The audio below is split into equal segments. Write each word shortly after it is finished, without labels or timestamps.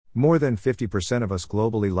More than 50% of us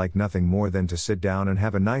globally like nothing more than to sit down and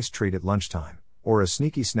have a nice treat at lunchtime, or a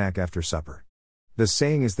sneaky snack after supper. The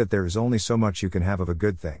saying is that there is only so much you can have of a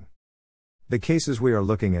good thing. The cases we are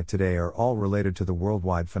looking at today are all related to the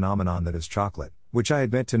worldwide phenomenon that is chocolate, which I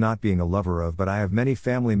admit to not being a lover of, but I have many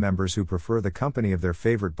family members who prefer the company of their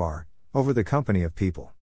favorite bar, over the company of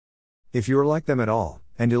people. If you are like them at all,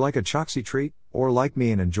 and you like a choxy treat, or like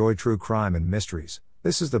me and enjoy true crime and mysteries,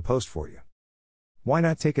 this is the post for you. Why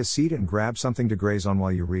not take a seat and grab something to graze on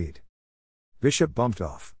while you read? Bishop bumped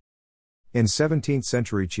off. In 17th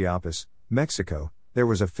century Chiapas, Mexico, there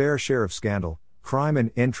was a fair share of scandal, crime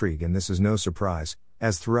and intrigue, and this is no surprise,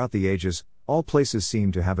 as throughout the ages, all places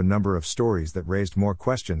seem to have a number of stories that raised more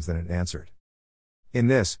questions than it answered. In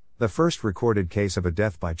this, the first recorded case of a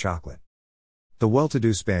death by chocolate. The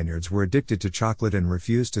well-to-do Spaniards were addicted to chocolate and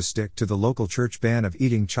refused to stick to the local church ban of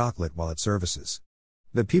eating chocolate while at services.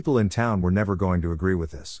 The people in town were never going to agree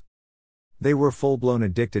with this. They were full-blown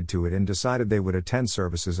addicted to it and decided they would attend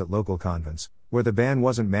services at local convents, where the ban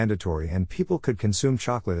wasn't mandatory and people could consume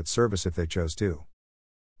chocolate at service if they chose to.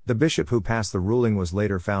 The bishop who passed the ruling was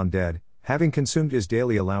later found dead, having consumed his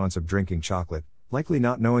daily allowance of drinking chocolate, likely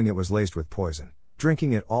not knowing it was laced with poison,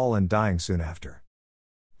 drinking it all and dying soon after.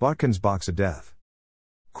 Botkin's box of death.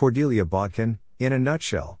 Cordelia Botkin, in a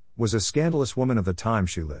nutshell, was a scandalous woman of the time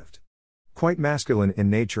she lived. Quite masculine in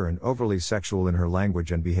nature and overly sexual in her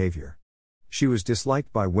language and behavior. She was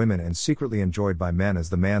disliked by women and secretly enjoyed by men as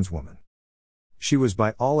the man's woman. She was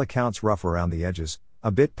by all accounts rough around the edges,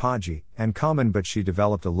 a bit podgy and common, but she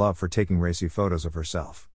developed a love for taking racy photos of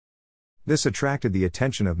herself. This attracted the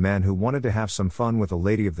attention of men who wanted to have some fun with a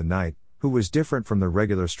lady of the night, who was different from the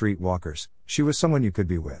regular street walkers. She was someone you could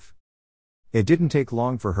be with. It didn't take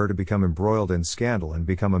long for her to become embroiled in scandal and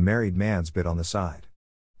become a married man's bit on the side.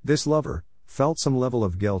 This lover felt some level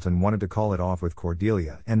of guilt and wanted to call it off with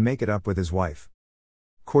Cordelia and make it up with his wife.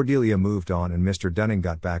 Cordelia moved on and Mr. Dunning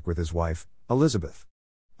got back with his wife, Elizabeth.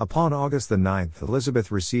 Upon August the 9th,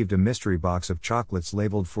 Elizabeth received a mystery box of chocolates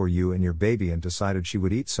labeled "for you and your baby" and decided she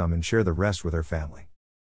would eat some and share the rest with her family.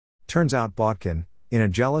 Turns out Botkin, in a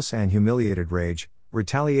jealous and humiliated rage,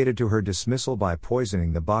 retaliated to her dismissal by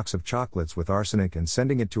poisoning the box of chocolates with arsenic and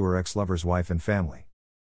sending it to her ex-lover's wife and family.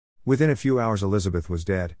 Within a few hours Elizabeth was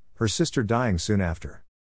dead, her sister dying soon after.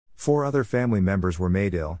 4 other family members were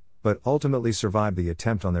made ill, but ultimately survived the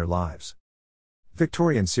attempt on their lives.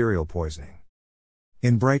 Victorian cereal poisoning.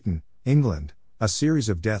 In Brighton, England, a series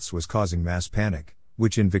of deaths was causing mass panic,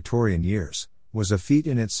 which in Victorian years was a feat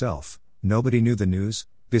in itself. Nobody knew the news,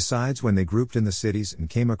 besides when they grouped in the cities and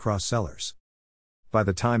came across cellars. By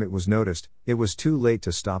the time it was noticed, it was too late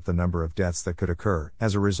to stop the number of deaths that could occur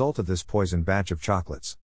as a result of this poisoned batch of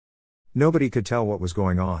chocolates. Nobody could tell what was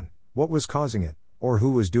going on, what was causing it, or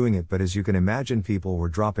who was doing it, but as you can imagine, people were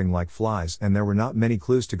dropping like flies and there were not many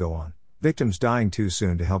clues to go on, victims dying too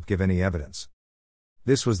soon to help give any evidence.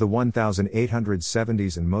 This was the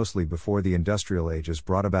 1870s and mostly before the industrial ages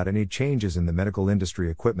brought about any changes in the medical industry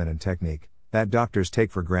equipment and technique that doctors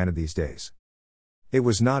take for granted these days. It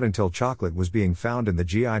was not until chocolate was being found in the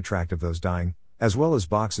GI tract of those dying, as well as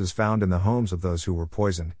boxes found in the homes of those who were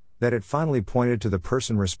poisoned, that it finally pointed to the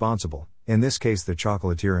person responsible, in this case the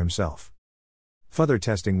chocolatier himself. Further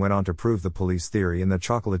testing went on to prove the police theory and the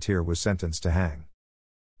chocolatier was sentenced to hang.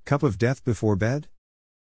 Cup of death before bed?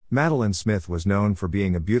 Madeleine Smith was known for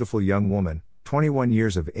being a beautiful young woman, 21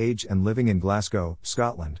 years of age and living in Glasgow,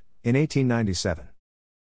 Scotland, in 1897.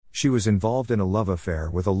 She was involved in a love affair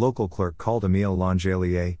with a local clerk called Émile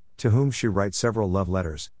Langelier, to whom she writes several love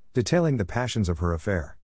letters, detailing the passions of her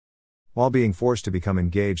affair. While being forced to become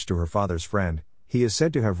engaged to her father's friend, he is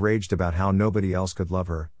said to have raged about how nobody else could love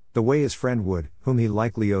her, the way his friend would, whom he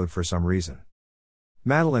likely owed for some reason.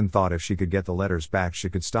 Madeleine thought if she could get the letters back she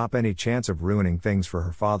could stop any chance of ruining things for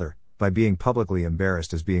her father, by being publicly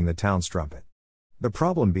embarrassed as being the town strumpet. The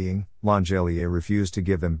problem being, Langelier refused to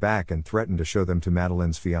give them back and threatened to show them to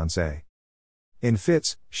Madeleine's fiancé. In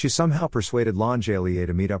fits, she somehow persuaded Langelier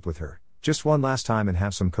to meet up with her, just one last time and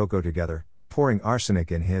have some cocoa together, pouring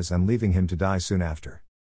arsenic in his and leaving him to die soon after.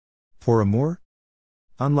 Pour amour?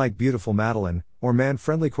 Unlike beautiful Madeleine, or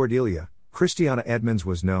man-friendly Cordelia, Christiana Edmonds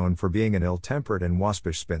was known for being an ill-tempered and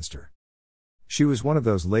waspish spinster. She was one of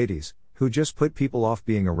those ladies who just put people off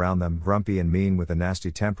being around them, grumpy and mean with a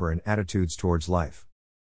nasty temper and attitudes towards life.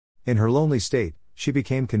 In her lonely state, she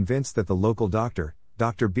became convinced that the local doctor,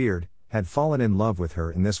 Dr. Beard, had fallen in love with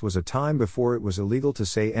her, and this was a time before it was illegal to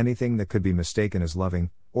say anything that could be mistaken as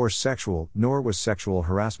loving or sexual, nor was sexual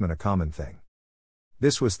harassment a common thing.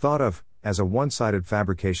 This was thought of as a one-sided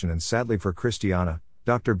fabrication, and sadly for Christiana,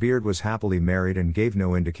 Dr. Beard was happily married and gave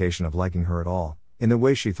no indication of liking her at all, in the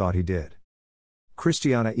way she thought he did.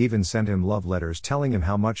 Christiana even sent him love letters telling him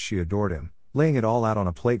how much she adored him, laying it all out on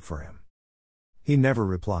a plate for him. He never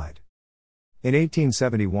replied. In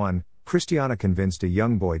 1871, Christiana convinced a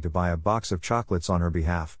young boy to buy a box of chocolates on her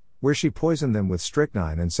behalf, where she poisoned them with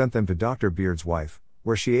strychnine and sent them to Dr. Beard's wife,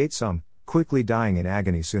 where she ate some, quickly dying in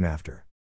agony soon after.